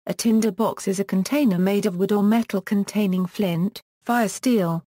A tinderbox is a container made of wood or metal containing flint,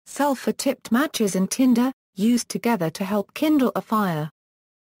 firesteel, sulphur-tipped matches and tinder, used together to help kindle a fire.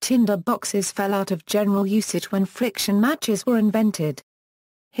 Tinderboxes fell out of general usage when friction matches were invented.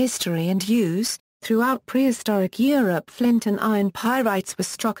 History and use. Throughout prehistoric Europe, flint and iron pyrites were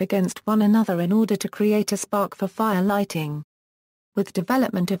struck against one another in order to create a spark for fire lighting. With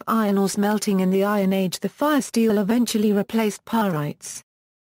development of iron ores melting in the Iron Age, the firesteel eventually replaced pyrites.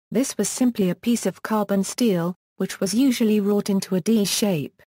 This was simply a piece of carbon steel, which was usually wrought into a D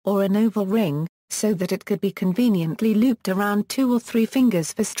shape, or an oval ring, so that it could be conveniently looped around 2 or 3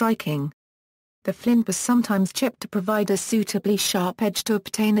 fingers for striking. The flint was sometimes chipped to provide a suitably sharp edge to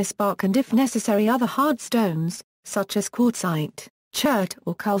obtain a spark, and if necessary other hard stones, such as quartzite, chert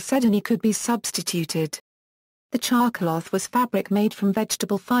or chalcedony, could be substituted. The charcloth was fabric made from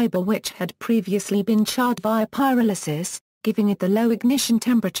vegetable fiber which had previously been charred via pyrolysis, giving it the low ignition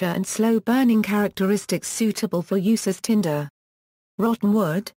temperature and slow burning characteristics suitable for use as tinder. Rotten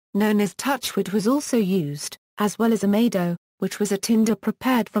wood, known as touchwood, was also used, as well as amado, which was a tinder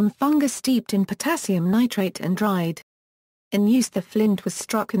prepared from fungus steeped in potassium nitrate and dried. In use, the flint was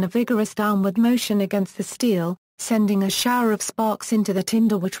struck in a vigorous downward motion against the steel, sending a shower of sparks into the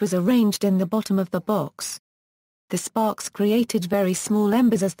tinder which was arranged in the bottom of the box. The sparks created very small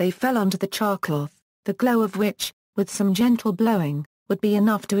embers as they fell onto the charcloth, the glow of which, with some gentle blowing, would be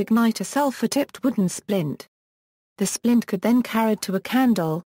enough to ignite a sulphur-tipped wooden splint. The splint could then carried to a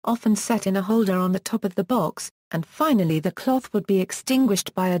candle, often set in a holder on the top of the box, and finally the cloth would be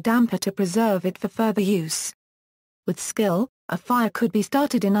extinguished by a damper to preserve it for further use. With skill, a fire could be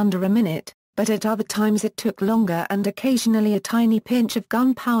started in under a minute, but at other times it took longer, and occasionally a tiny pinch of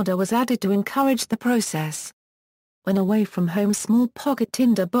gunpowder was added to encourage the process. When away from home, small pocket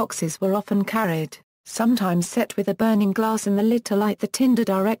tinder boxes were often carried, sometimes set with a burning glass in the lid to light the tinder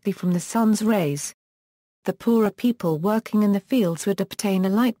directly from the sun's rays. The poorer people working in the fields would obtain a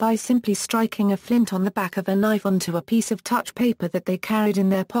light by simply striking a flint on the back of a knife onto a piece of touch paper that they carried in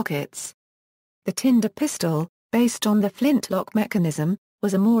their pockets. The tinder pistol, based on the flintlock mechanism,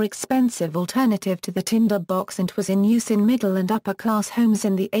 was a more expensive alternative to the tinder box and was in use in middle and upper class homes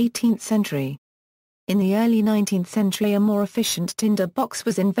in the 18th century. In the early 19th century, a more efficient tinder box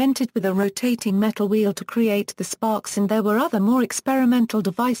was invented with a rotating metal wheel to create the sparks, and there were other more experimental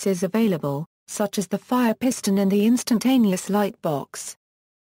devices available, such as the fire piston and the instantaneous light box.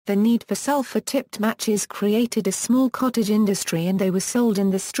 The need for sulphur-tipped matches created a small cottage industry, and they were sold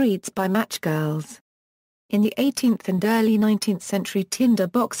in the streets by match girls. In the 18th and early 19th century, tinder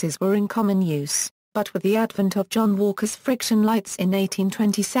boxes were in common use, but with the advent of John Walker's friction lights in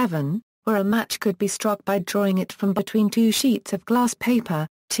 1827, where a match could be struck by drawing it from between 2 sheets of glass paper,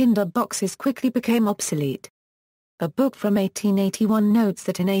 tinder boxes quickly became obsolete. A book from 1881 notes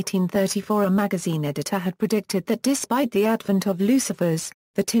that in 1834 a magazine editor had predicted that despite the advent of lucifers,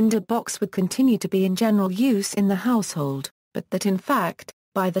 the tinder box would continue to be in general use in the household, but that in fact,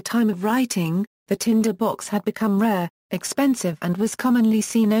 by the time of writing, the tinder box had become rare, expensive, and was commonly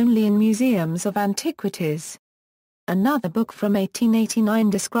seen only in museums of antiquities. Another book from 1889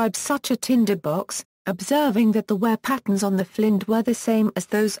 describes such a tinder box, observing that the wear patterns on the flint were the same as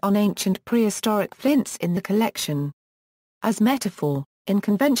those on ancient prehistoric flints in the collection. As metaphor, in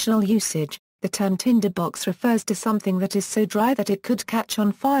conventional usage, the term tinderbox refers to something that is so dry that it could catch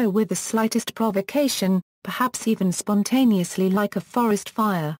on fire with the slightest provocation, perhaps even spontaneously, like a forest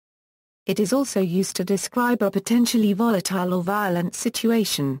fire. It is also used to describe a potentially volatile or violent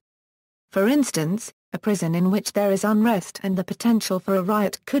situation. For instance, a prison in which there is unrest and the potential for a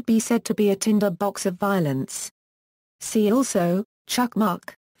riot could be said to be a tinderbox of violence. See also,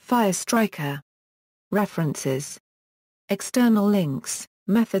 chuckmuck, fire striker. References. External links,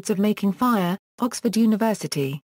 Methods of Making Fire, Oxford University.